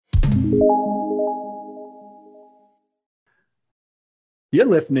You're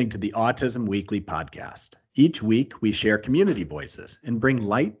listening to the Autism Weekly podcast. Each week, we share community voices and bring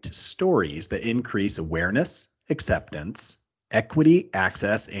light to stories that increase awareness, acceptance, equity,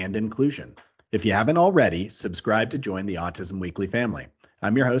 access, and inclusion. If you haven't already, subscribe to join the Autism Weekly family.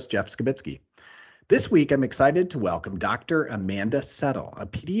 I'm your host, Jeff Skibitsky. This week, I'm excited to welcome Dr. Amanda Settle, a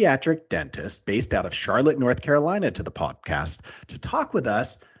pediatric dentist based out of Charlotte, North Carolina, to the podcast to talk with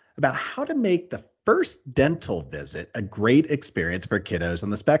us about how to make the first dental visit a great experience for kiddos on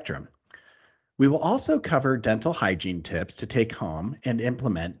the spectrum. We will also cover dental hygiene tips to take home and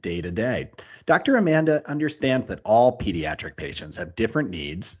implement day to day. Dr. Amanda understands that all pediatric patients have different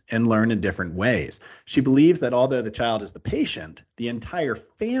needs and learn in different ways. She believes that although the child is the patient, the entire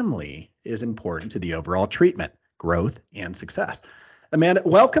family is important to the overall treatment, growth, and success. Amanda,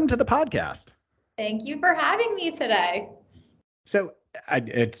 welcome to the podcast. Thank you for having me today. So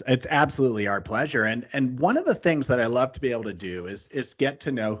it's absolutely our pleasure. And one of the things that I love to be able to do is get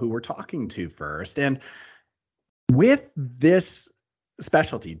to know who we're talking to first. And with this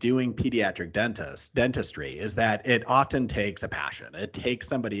specialty, doing pediatric dentistry, is that it often takes a passion. It takes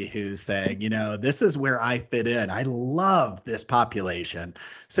somebody who's saying, this is where I fit in. I love this population.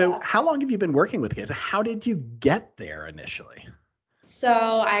 So how long have you been working with kids? How did you get there initially? So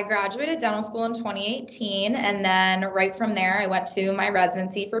I graduated dental school in 2018, and then right from there, I went to my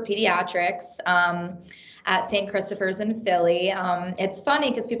residency for pediatrics at St. Christopher's in Philly. It's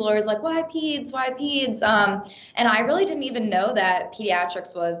funny because people are always like, why peds, why peds? And I really didn't even know that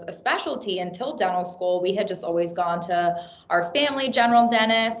pediatrics was a specialty until dental school. We had just always gone to our family general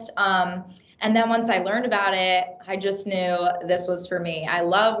dentist. And then once I learned about it, I just knew this was for me. I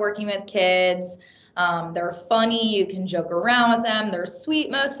love working with kids. They're funny, you can joke around with them, they're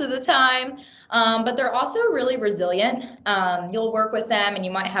sweet most of the time, but they're also really resilient. You'll work with them and you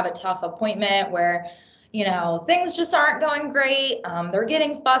might have a tough appointment where, things just aren't going great. They're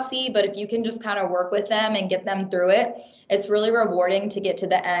getting fussy, but if you can just kind of work with them and get them through it, it's really rewarding to get to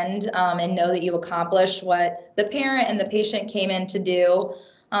the end and know that you accomplished what the parent and the patient came in to do.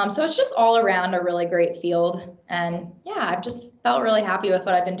 So it's just all around a really great field. And yeah, I've just felt really happy with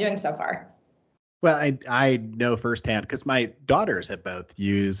what I've been doing so far. Well, I know firsthand because my daughters have both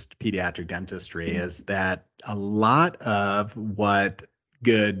used pediatric dentistry, is that a lot of what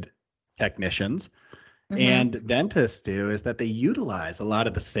good technicians and dentists do is that they utilize a lot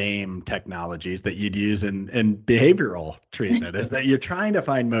of the same technologies that you'd use in behavioral treatment, is that you're trying to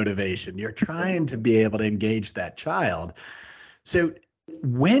find motivation. You're trying to be able to engage that child. So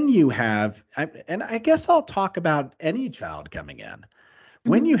when you have, and I guess I'll talk about any child coming in.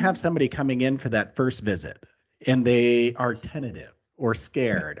 When you have somebody coming in for that first visit and they are tentative or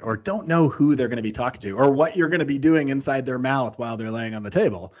scared or don't know who they're going to be talking to or what you're going to be doing inside their mouth while they're laying on the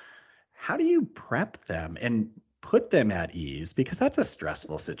table, how do you prep them and put them at ease? Because that's a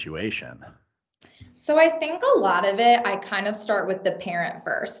stressful situation. So I think a lot of it, I kind of start with the parent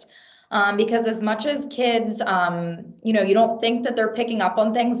first. Because as much as kids, you don't think that they're picking up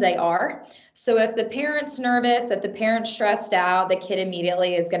on things, they are. So if the parent's nervous, if the parent's stressed out, the kid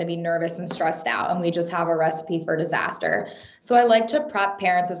immediately is going to be nervous and stressed out, and we just have a recipe for disaster. So I like to prep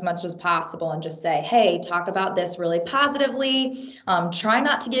parents as much as possible and just say, hey, talk about this really positively. Try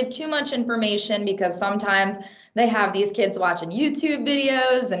not to give too much information because sometimes they have these kids watching YouTube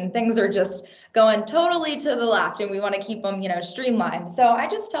videos and things are just going totally to the left and we want to keep them, streamlined. So I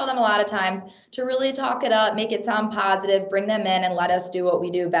just tell them a lot of times to really talk it up, make it sound positive, bring them in and let us do what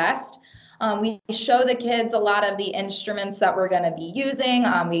we do best. We show the kids a lot of the instruments that we're going to be using.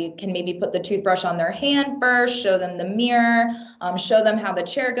 We can maybe put the toothbrush on their hand first, show them the mirror, show them how the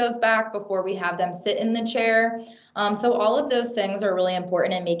chair goes back before we have them sit in the chair. So all of those things are really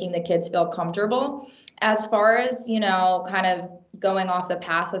important in making the kids feel comfortable. As far as, kind of going off the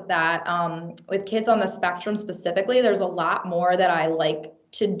path with that, with kids on the spectrum specifically, there's a lot more that I like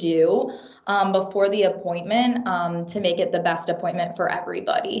to do before the appointment to make it the best appointment for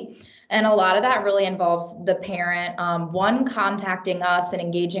everybody. And a lot of that really involves the parent, one, contacting us and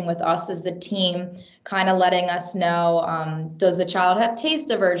engaging with us as the team, kind of letting us know, does the child have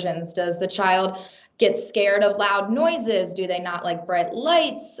taste aversions? Does the child get scared of loud noises? Do they not like bright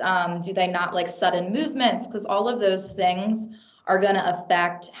lights? Do they not like sudden movements? Because all of those things are going to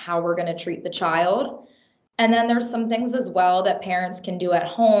affect how we're going to treat the child. And then there's some things as well that parents can do at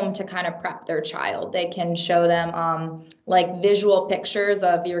home to kind of prep their child. They can show them like visual pictures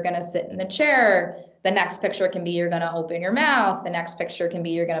of you're going to sit in the chair. The next picture can be you're going to open your mouth. The next picture can be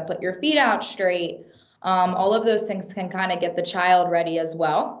you're going to put your feet out straight. All of those things can kind of get the child ready as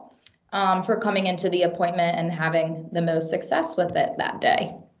well for coming into the appointment and having the most success with it that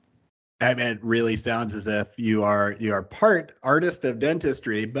day. I mean, it really sounds as if you are part artist of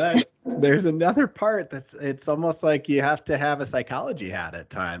dentistry, but there's another part it's almost like you have to have a psychology hat at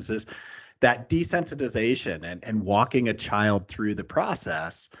times, is that desensitization and walking a child through the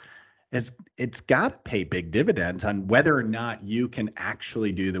process is it's got to pay big dividends on whether or not you can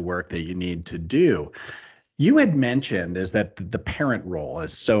actually do the work that you need to do. You had mentioned is that the parent role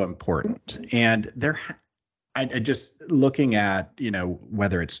is so important, and I just looking at,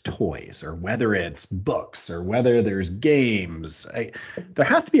 whether it's toys or whether it's books or whether there's games, there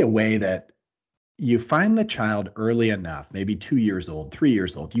has to be a way that you find the child early enough, maybe 2 years old, 3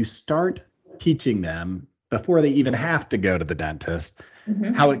 years old. You start teaching them before they even have to go to the dentist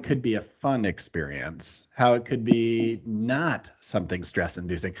how it could be a fun experience, how it could be not something stress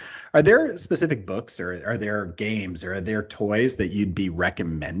inducing. Are there specific books or are there games or are there toys that you'd be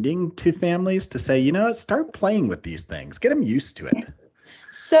recommending to families to say, start playing with these things, get them used to it?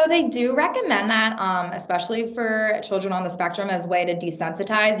 So they do recommend that, especially for children on the spectrum, as a way to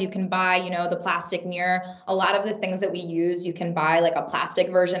desensitize. You can buy, the plastic mirror. A lot of the things that we use, you can buy like a plastic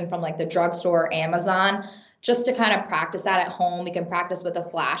version from like the drugstore or Amazon, just to kind of practice that at home. We can practice with a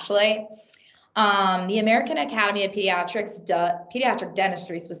flashlight. The American Academy of Pediatric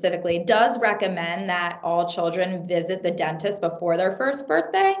Dentistry specifically does recommend that all children visit the dentist before their first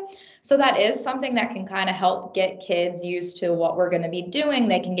birthday. So that is something that can kind of help get kids used to what we're going to be doing.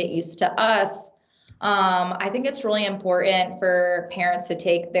 They can get used to us. I think it's really important for parents to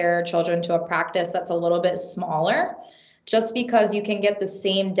take their children to a practice that's a little bit smaller, just because you can get the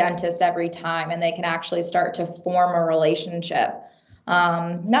same dentist every time and they can actually start to form a relationship.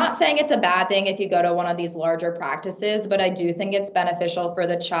 Not saying it's a bad thing if you go to one of these larger practices, but I do think it's beneficial for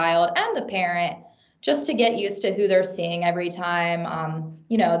the child and the parent just to get used to who they're seeing every time.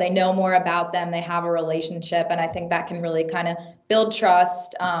 They know more about them, they have a relationship, and I think that can really kind of build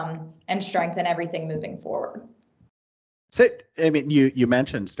trust and strengthen everything moving forward. So, I mean, you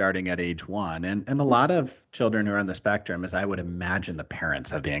mentioned starting at age 1, and a lot of children who are on the spectrum, as I would imagine the parents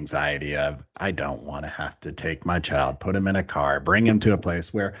have the anxiety of, I don't want to have to take my child, put him in a car, bring him to a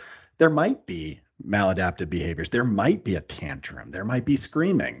place where there might be maladaptive behaviors, there might be a tantrum, there might be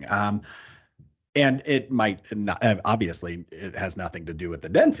screaming. And it might not, obviously, it has nothing to do with the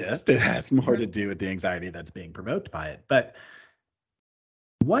dentist. It has more to do with the anxiety that's being provoked by it. But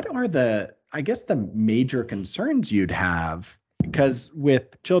what are the major concerns you'd have? Because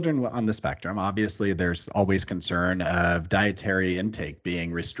with children on the spectrum, obviously, there's always concern of dietary intake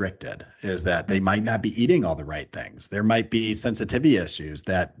being restricted, is that they might not be eating all the right things. There might be sensitivity issues,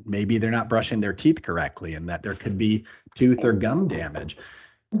 that maybe they're not brushing their teeth correctly and that there could be tooth or gum damage.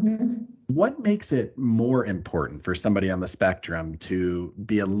 Mm-hmm. What makes it more important for somebody on the spectrum to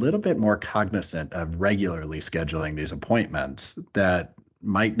be a little bit more cognizant of regularly scheduling these appointments that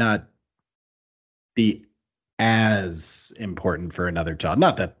might not be as important for another child?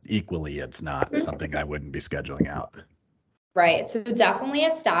 Not that equally it's not something I wouldn't be scheduling out. Right. So definitely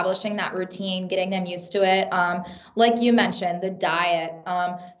establishing that routine, getting them used to it. Like you mentioned, the diet.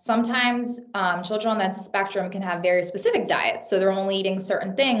 Sometimes children on that spectrum can have very specific diets. So they're only eating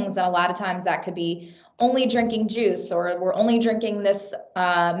certain things. And a lot of times that could be only drinking juice, or we're only drinking this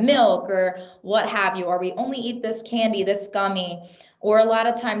milk, or what have you, or we only eat this candy, this gummy. Or a lot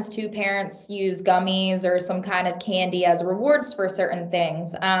of times too, parents use gummies or some kind of candy as rewards for certain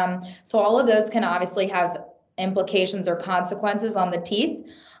things. So all of those can obviously have implications or consequences on the teeth.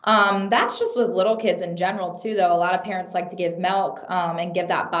 That's just with little kids in general too, though. A lot of parents like to give milk and give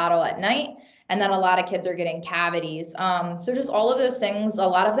that bottle at night. And then a lot of kids are getting cavities. So just all of those things, a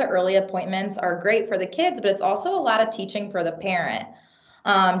lot of the early appointments are great for the kids, but it's also a lot of teaching for the parent.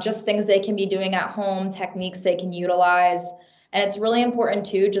 Just things they can be doing at home, techniques they can utilize. And it's really important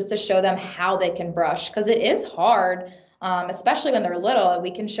too, just to show them how they can brush, because it is hard. Especially when they're little.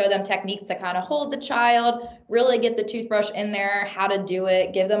 We can show them techniques to kind of hold the child, really get the toothbrush in there, how to do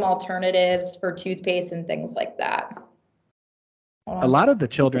it, give them alternatives for toothpaste and things like that. A lot of the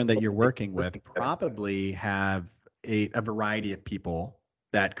children that you're working with probably have a variety of people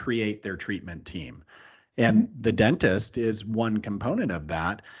that create their treatment team. And the dentist is one component of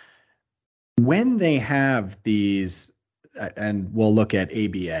that. When they have these, and we'll look at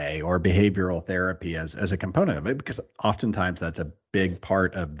ABA or behavioral therapy as a component of it, because oftentimes that's a big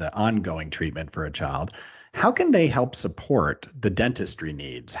part of the ongoing treatment for a child. How can they help support the dentistry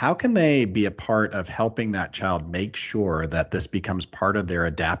needs? How can they be a part of helping that child make sure that this becomes part of their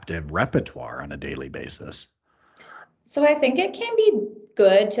adaptive repertoire on a daily basis? So I think it can be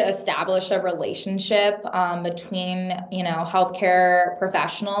good to establish a relationship between, healthcare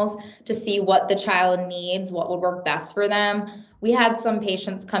professionals to see what the child needs, what would work best for them. We had some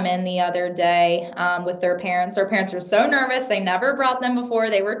patients come in the other day with their parents. Their parents were so nervous. They never brought them before.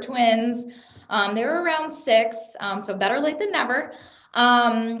 They were twins. They were around 6, so better late than never.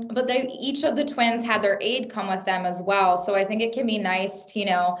 But each of the twins had their aide come with them as well. So I think it can be nice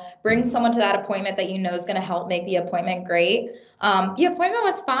to, bring someone to that appointment that you know is going to help make the appointment great. The appointment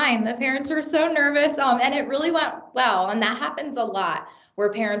was fine. The parents were so nervous, and it really went well. And that happens a lot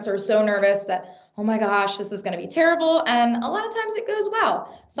where parents are so nervous that, oh my gosh, this is going to be terrible. And a lot of times it goes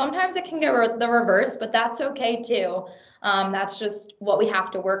well. Sometimes it can go the reverse, but that's okay too. That's just what we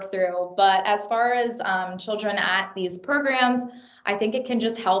have to work through. But as far as children at these programs, I think it can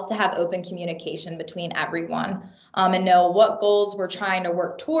just help to have open communication between everyone and know what goals we're trying to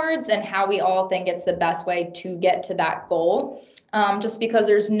work towards and how we all think it's the best way to get to that goal. Just because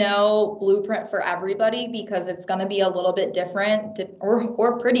there's no blueprint for everybody, because it's going to be a little bit different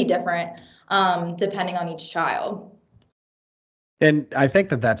or pretty different depending on each child. And I think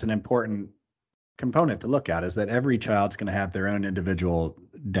that that's an important component to look at, is that every child's going to have their own individual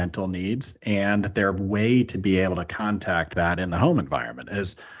dental needs, and their way to be able to contact that in the home environment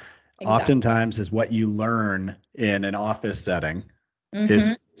is oftentimes is what you learn in an office setting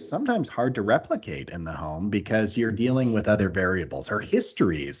is sometimes hard to replicate in the home, because you're dealing with other variables or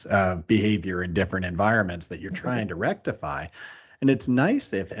histories of behavior in different environments that you're trying to rectify. And it's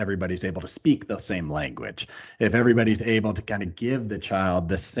nice if everybody's able to speak the same language, if everybody's able to kind of give the child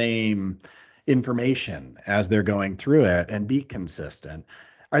the same information as they're going through it and be consistent.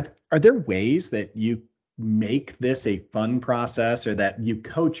 Are there ways that you make this a fun process, or that you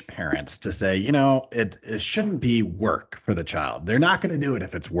coach parents to say, it shouldn't be work for the child? They're not going to do it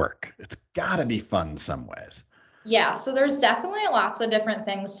if it's work. It's got to be fun some ways. Yeah, so there's definitely lots of different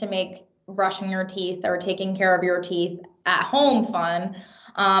things to make brushing your teeth or taking care of your teeth at home fun.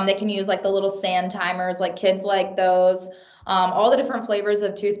 They can use like the little sand timers, like kids like those. All the different flavors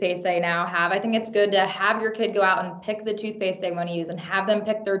of toothpaste they now have. I think it's good to have your kid go out and pick the toothpaste they want to use and have them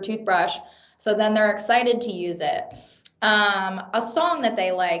pick their toothbrush, so then they're excited to use it. A song that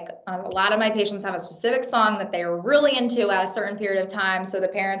they like. A lot of my patients have a specific song that they are really into at a certain period of time. So the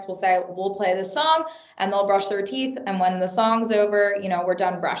parents will say, we'll play this song, and they'll brush their teeth. And when the song's over, we're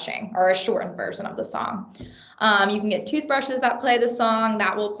done brushing, or a shortened version of the song. You can get toothbrushes that play the song,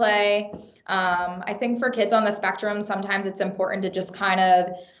 that will play. I think for kids on the spectrum, sometimes it's important to just kind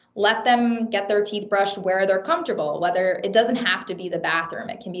of let them get their teeth brushed where they're comfortable, whether it doesn't have to be the bathroom.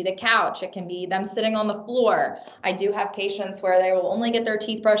 It can be the couch. It can be them sitting on the floor. I do have patients where they will only get their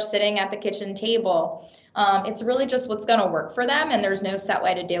teeth brushed sitting at the kitchen table. It's really just what's going to work for them, and there's no set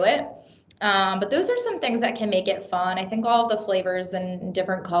way to do it. But those are some things that can make it fun. I think all of the flavors and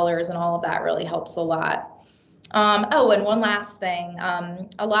different colors and all of that really helps a lot. And one last thing,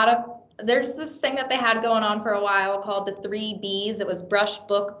 there's this thing that they had going on for a while called the 3 Bs. It was brush,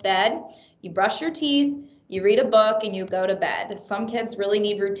 book, bed. You brush your teeth, you read a book, and you go to bed. Some kids really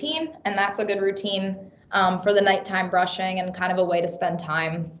need routine, and that's a good routine for the nighttime brushing and kind of a way to spend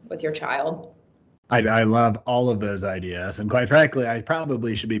time with your child. I love all of those ideas. And quite frankly, I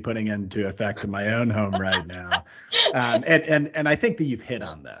probably should be putting into effect in my own home right now. And I think that you've hit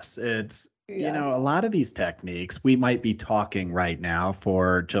on this. It's, a lot of these techniques, we might be talking right now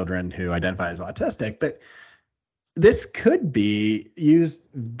for children who identify as autistic, but this could be used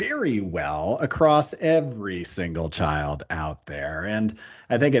very well across every single child out there. And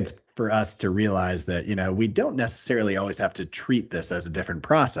I think it's for us to realize that, we don't necessarily always have to treat this as a different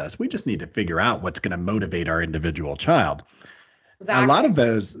process. We just need to figure out what's going to motivate our individual child. Exactly. A lot of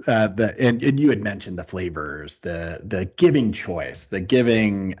those, and you had mentioned the flavors, the giving choice, the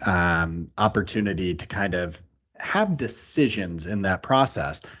giving opportunity to kind of have decisions in that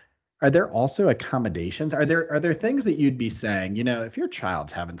process. Are there also accommodations? Are there things that you'd be saying, if your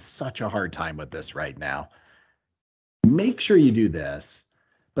child's having such a hard time with this right now, make sure you do this,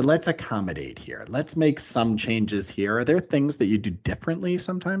 but let's accommodate here. Let's make some changes here. Are there things that you do differently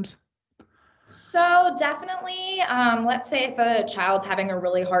sometimes? So definitely, let's say if a child's having a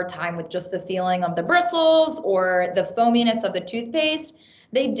really hard time with just the feeling of the bristles or the foaminess of the toothpaste,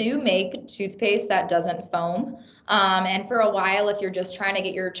 they do make toothpaste that doesn't foam. And for a while, if you're just trying to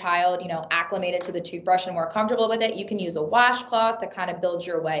get your child, acclimated to the toothbrush and more comfortable with it, you can use a washcloth to kind of build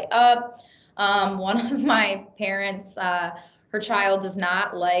your way up. One of my parents, her child does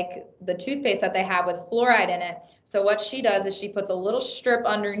not like the toothpaste that they have with fluoride in it. So what she does is she puts a little strip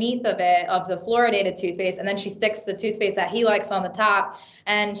underneath of it of the fluoridated toothpaste, and then she sticks the toothpaste that he likes on the top.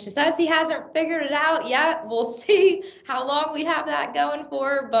 And she says he hasn't figured it out yet. We'll see how long we have that going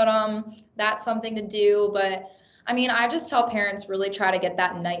for, but that's something to do. But I mean, I just tell parents really try to get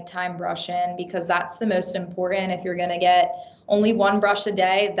that nighttime brush in, because that's the most important. If you're going to get only one brush a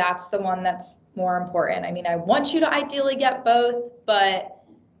day, that's the one that's more important. I mean, I want you to ideally get both, but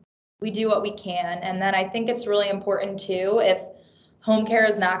we do what we can. And then I think it's really important too, if home care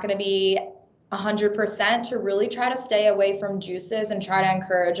is not going to be 100%, to really try to stay away from juices and try to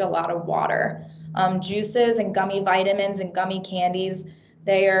encourage a lot of water. Juices and gummy vitamins and gummy candies,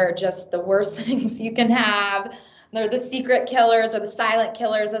 they are just the worst things you can have. They're the secret killers, or the silent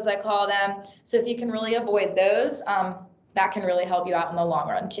killers, as I call them. So if you can really avoid those, that can really help you out in the long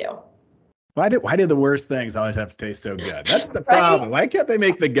run too. Why do the worst things always have to taste so good? That's the Right? problem. Why can't they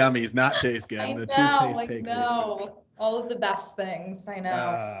make the gummies not taste good and the toothpaste taste good? All of the best things. I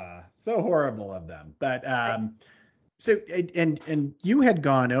know. So horrible of them. But so and you had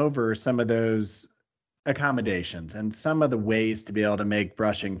gone over some of those accommodations and some of the ways to be able to make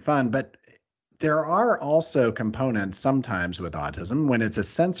brushing fun, but there are also components sometimes with autism when it's a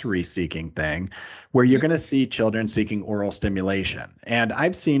sensory seeking thing where you're going to see children seeking oral stimulation. And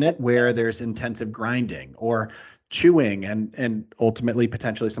I've seen it where there's intensive grinding or chewing and ultimately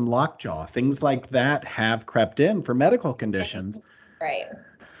potentially some lockjaw. Things like that have crept in for medical conditions. Right.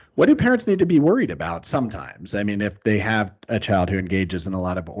 What do parents need to be worried about sometimes? I mean, if they have a child who engages in a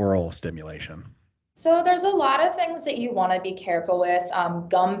lot of oral stimulation. So there's a lot of things that you want to be careful with.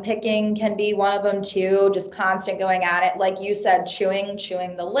 Gum picking can be one of them too, just constant going at it. Like you said, chewing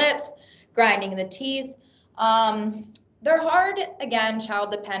the lips, grinding the teeth. They're hard, again,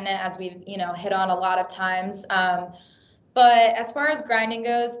 child dependent, as we've, hit on a lot of times. But as far as grinding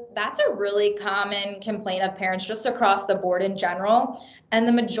goes, that's a really common complaint of parents just across the board in general. And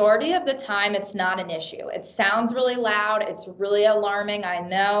the majority of the time, it's not an issue. It sounds really loud. It's really alarming, I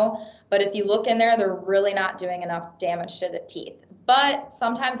know. But if you look in there, they're really not doing enough damage to the teeth. But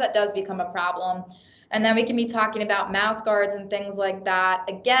sometimes that does become a problem. And then we can be talking about mouth guards and things like that.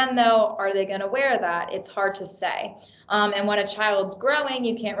 Again, though, are they going to wear that? It's hard to say. And when a child's growing,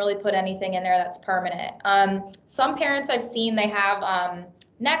 you can't really put anything in there that's permanent. Some parents I've seen, they have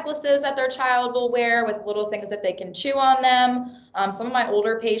necklaces that their child will wear with little things that they can chew on them. Some of my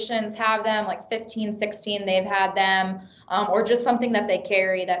older patients have them, like 15, 16, they've had them, or just something that they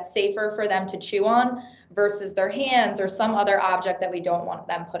carry that's safer for them to chew on versus their hands or some other object that we don't want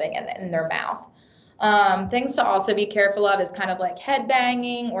them putting in their mouth. Things to also be careful of is kind of like head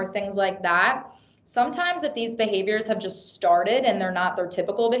banging or things like that. Sometimes if these behaviors have just started and they're not their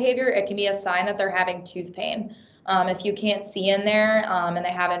typical behavior, it can be a sign that they're having tooth pain. If you can't see in there and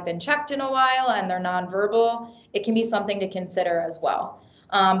they haven't been checked in a while and they're nonverbal, it can be something to consider as well.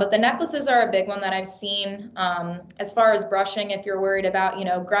 But the necklaces are a big one that I've seen. As far as brushing, if you're worried about,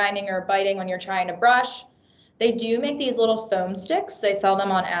 grinding or biting when you're trying to brush, they do make these little foam sticks. They sell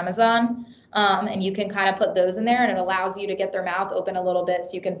them on Amazon. And you can kind of put those in there, and it allows you to get their mouth open a little bit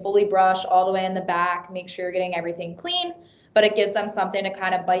so you can fully brush all the way in the back, make sure you're getting everything clean, but it gives them something to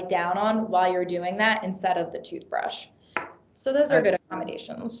kind of bite down on while you're doing that instead of the toothbrush. So those are good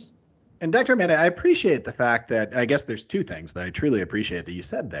accommodations. And Dr. Amanda, I appreciate the fact that, I guess there's two things that I truly appreciate that you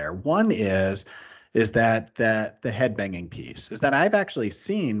said there. One is that the head banging piece is that I've actually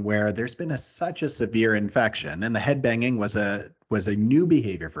seen where there's been such a severe infection and the head banging was a new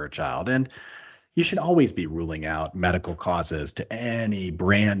behavior for a child. And you should always be ruling out medical causes to any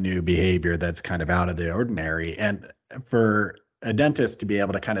brand new behavior that's kind of out of the ordinary. And for a dentist to be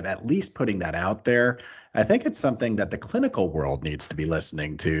able to kind of at least putting that out there, I think it's something that the clinical world needs to be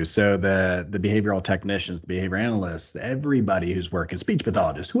listening to. So the behavioral technicians, the behavior analysts, everybody who's working, speech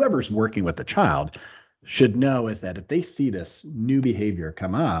pathologists, whoever's working with the child should know is that if they see this new behavior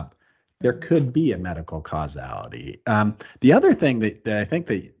come up, there could be a medical causality. The other thing that I think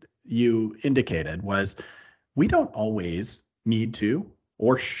that you indicated was we don't always need to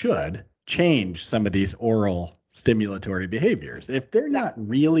or should change some of these oral stimulatory behaviors. If they're not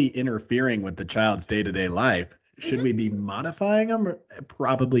really interfering with the child's day-to-day life, should we be modifying them?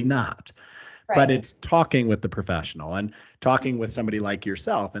 Probably not. Right. But it's talking with the professional and talking with somebody like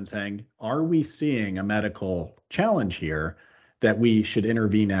yourself and saying, are we seeing a medical challenge here that we should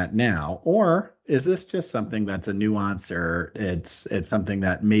intervene at now? Or is this just something that's a nuance, or it's something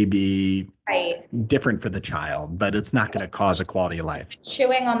that may be different for the child, but it's not going to cause a quality of life?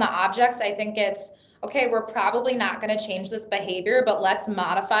 Chewing on the objects, I think it's okay, we're probably not going to change this behavior, but let's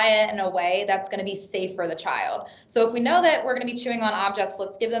modify it in a way that's going to be safe for the child. So if we know that we're going to be chewing on objects,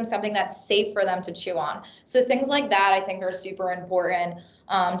 let's give them something that's safe for them to chew on. So things like that, I think, are super important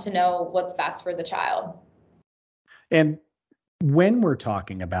to know what's best for the child. And when we're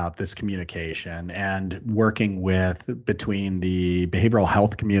talking about this communication and working with between the behavioral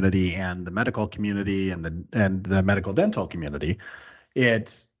health community and the medical community and the medical dental community,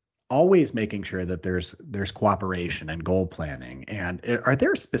 it's always making sure that there's cooperation and goal planning. And are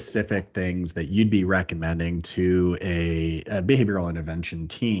there specific things that you'd be recommending to a behavioral intervention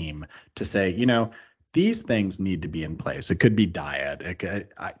team to say, these things need to be in place? It could be diet.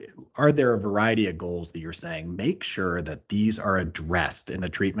 Are there a variety of goals that you're saying, make sure that these are addressed in a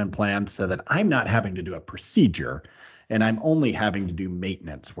treatment plan so that I'm not having to do a procedure and I'm only having to do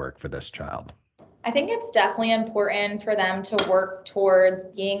maintenance work for this child? I think it's definitely important for them to work towards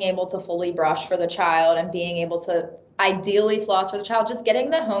being able to fully brush for the child and being able to ideally floss for the child, just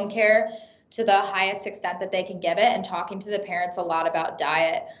getting the home care to the highest extent that they can give it, and talking to the parents a lot about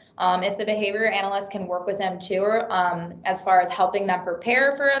diet. If the behavior analyst can work with them too, as far as helping them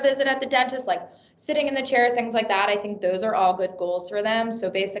prepare for a visit at the dentist, like sitting in the chair, things like that, I think those are all good goals for them. So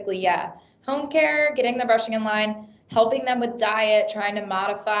basically, yeah, home care, getting the brushing in line, helping them with diet, trying to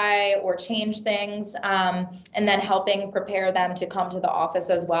modify or change things, and then helping prepare them to come to the office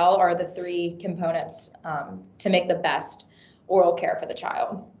as well are the three components to make the best oral care for the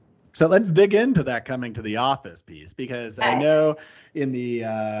child. So let's dig into that coming to the office piece, because I know in the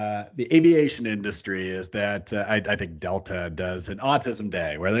aviation industry is that I think Delta does an autism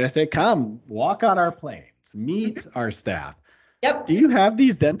day where they say, come walk on our planes, meet our staff. Yep. Do you have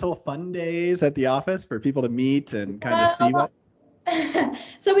these dental fun days at the office for people to meet and kind of see what?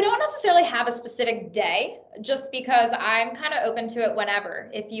 So we don't necessarily have a specific day, just because I'm kind of open to it whenever.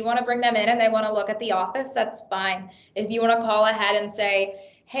 If you want to bring them in and they want to look at the office, that's fine. If you want to call ahead and say,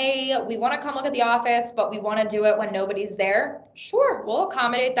 hey, we want to come look at the office, but we want to do it when nobody's there, sure, we'll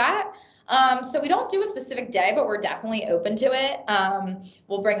accommodate that. So we don't do a specific day, but we're definitely open to it.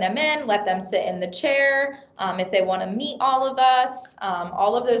 We'll bring them in, let them sit in the chair. If they want to meet all of us,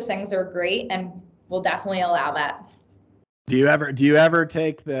 all of those things are great, and we'll definitely allow that. Do you ever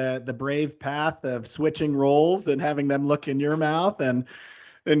take the brave path of switching roles and having them look in your mouth and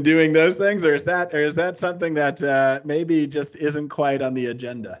doing those things, or is that something that maybe just isn't quite on the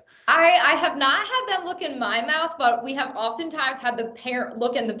agenda? I have not had them look in my mouth, but we have oftentimes had the parent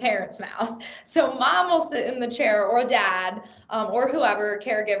look in the parent's mouth. So mom will sit in the chair, or dad, or whoever,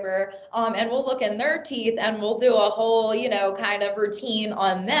 caregiver, and we'll look in their teeth, and we'll do a whole, kind of routine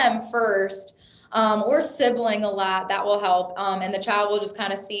on them first. Or sibling a lot, that will help. And the child will just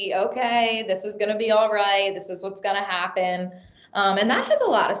kind of see, okay, this is going to be all right. This is what's going to happen. And that has a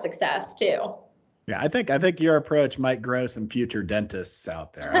lot of success too. Yeah, I think your approach might grow some future dentists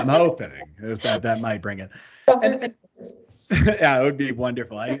out there. I'm hoping is that might bring it. And yeah, it would be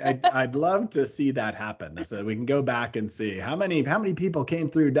wonderful. I'd love to see that happen so that we can go back and see how many people came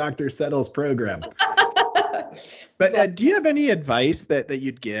through Dr. Settle's program. But do you have any advice that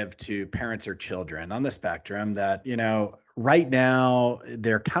you'd give to parents or children on the spectrum that, right now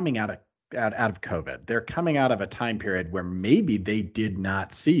they're coming out of COVID. They're coming out of a time period where maybe they did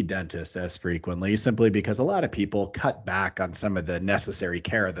not see dentists as frequently, simply because a lot of people cut back on some of the necessary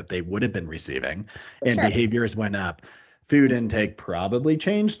care that they would have been receiving, and Sure. behaviors went up. Food intake probably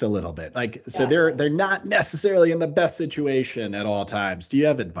changed a little bit. So they're not necessarily in the best situation at all times. Do you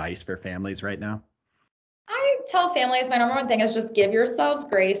have advice for families right now? I tell families my number one thing is just give yourselves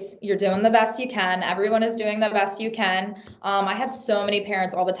grace. You're doing the best you can. Everyone is doing the best you can. I have so many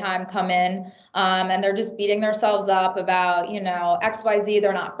parents all the time come in, and they're just beating themselves up about, XYZ,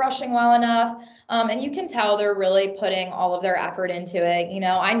 they're not brushing well enough. And you can tell they're really putting all of their effort into it.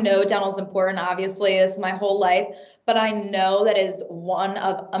 I know dental's important, obviously, it's my whole life, but I know that is one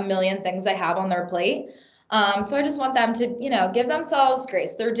of a million things they have on their plate. So I just want them to, give themselves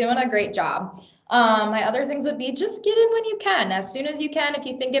grace. They're doing a great job. My other things would be just get in when you can, as soon as you can. If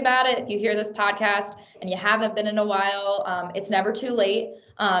you think about it, if you hear this podcast and you haven't been in a while, it's never too late.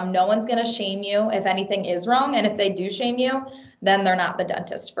 No one's going to shame you if anything is wrong. And if they do shame you, then they're not the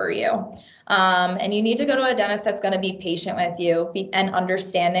dentist for you. And you need to go to a dentist that's going to be patient with you and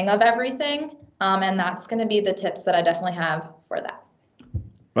understanding of everything. And that's going to be the tips that I definitely have for that.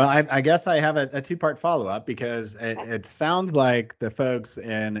 Well, I guess I have a two-part follow-up, because it sounds like the folks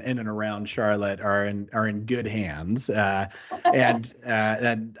in and around Charlotte are in good hands, and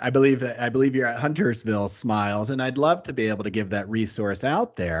I believe you're at Huntersville Smiles, and I'd love to be able to give that resource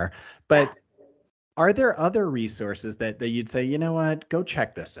out there. But Are there other resources that you'd say, you know what, go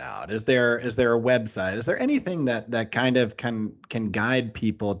check this out? Is there a website? Is there anything that kind of can guide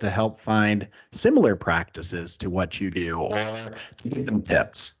people to help find similar practices to what you do, or to give them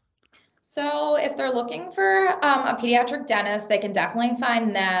tips? So if they're looking for a pediatric dentist, they can definitely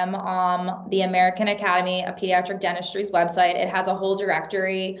find them on the American Academy of Pediatric Dentistry's website. It has a whole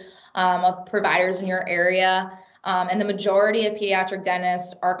directory of providers in your area. And the majority of pediatric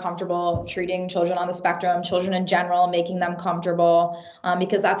dentists are comfortable treating children on the spectrum, children in general, making them comfortable,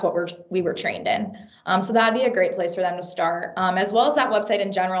 because that's what we were trained in. So that'd be a great place for them to start. As well as that website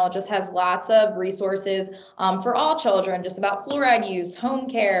in general, it just has lots of resources for all children, just about fluoride use, home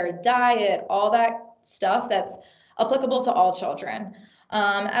care, diet, all that stuff that's applicable to all children.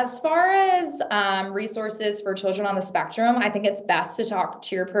 As far as resources for children on the spectrum, I think it's best to talk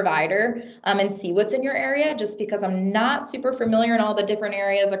to your provider and see what's in your area, just because I'm not super familiar in all the different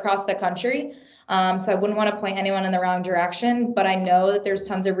areas across the country. So I wouldn't want to point anyone in the wrong direction, but I know that there's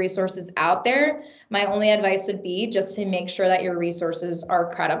tons of resources out there. My only advice would be just to make sure that your resources are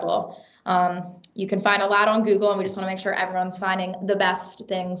credible. You can find a lot on Google, and we just want to make sure everyone's finding the best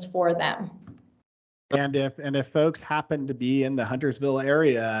things for them. And if folks happen to be in the Huntersville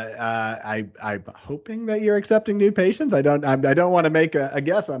area, I'm hoping that you're accepting new patients. I don't want to make a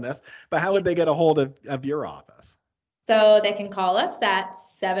guess on this, but how would they get a hold of your office? So they can call us at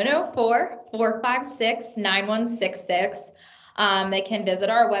 704-456-9166. They can visit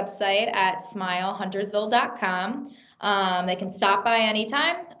our website at smilehuntersville.com. They can stop by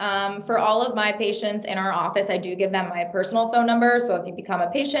anytime. For all of my patients in our office, I do give them my personal phone number. So if you become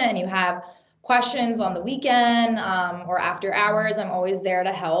a patient and you have questions on the weekend or after hours, I'm always there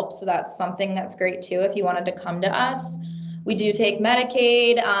to help. So that's something that's great too if you wanted to come to us. We do take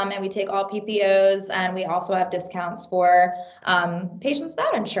Medicaid and we take all PPOs, and we also have discounts for patients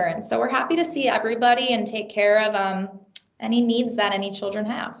without insurance. So we're happy to see everybody and take care of any needs that any children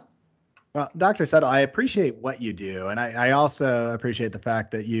have. Well, Dr. Settle, I appreciate what you do. And I also appreciate the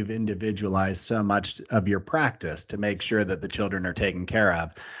fact that you've individualized so much of your practice to make sure that the children are taken care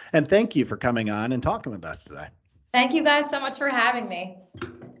of. And thank you for coming on and talking with us today. Thank you guys so much for having me.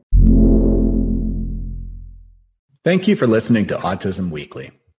 Thank you for listening to Autism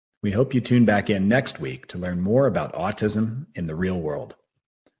Weekly. We hope you tune back in next week to learn more about autism in the real world.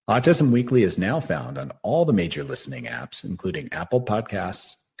 Autism Weekly is now found on all the major listening apps, including Apple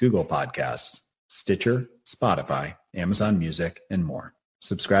Podcasts, Google Podcasts, Stitcher, Spotify, Amazon Music, and more.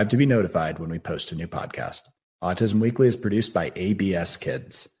 Subscribe to be notified when we post a new podcast. Autism Weekly is produced by ABS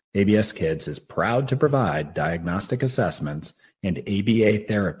Kids. ABS Kids is proud to provide diagnostic assessments and ABA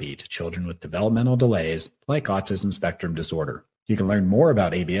therapy to children with developmental delays like autism spectrum disorder. You can learn more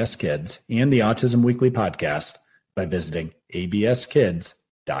about ABS Kids and the Autism Weekly podcast by visiting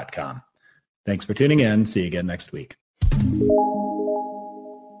abskids.com. Thanks for tuning in. See you again next week.